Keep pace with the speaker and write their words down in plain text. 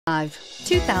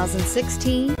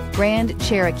2016 Grand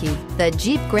Cherokee. The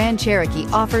Jeep Grand Cherokee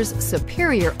offers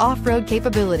superior off-road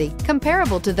capability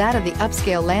comparable to that of the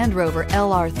upscale Land Rover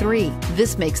LR3.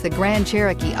 This makes the Grand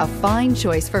Cherokee a fine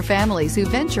choice for families who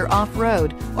venture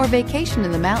off-road or vacation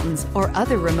in the mountains or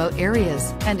other remote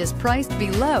areas, and is priced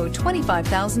below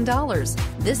 $25,000.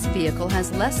 This vehicle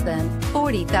has less than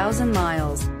 40,000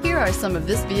 miles. Here are some of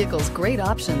this vehicle's great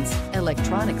options: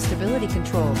 electronic stability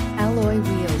control, alloy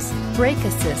wheels, brake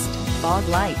assist, fog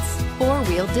lights,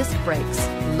 four-wheel disc brakes,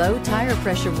 low tire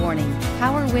pressure warning,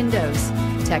 power windows,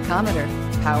 tachometer,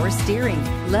 power steering,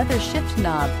 leather shift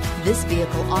knob. This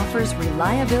vehicle offers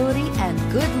reliability and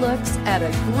good looks at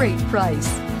a great price.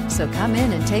 So come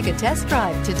in and take a test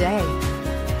drive today.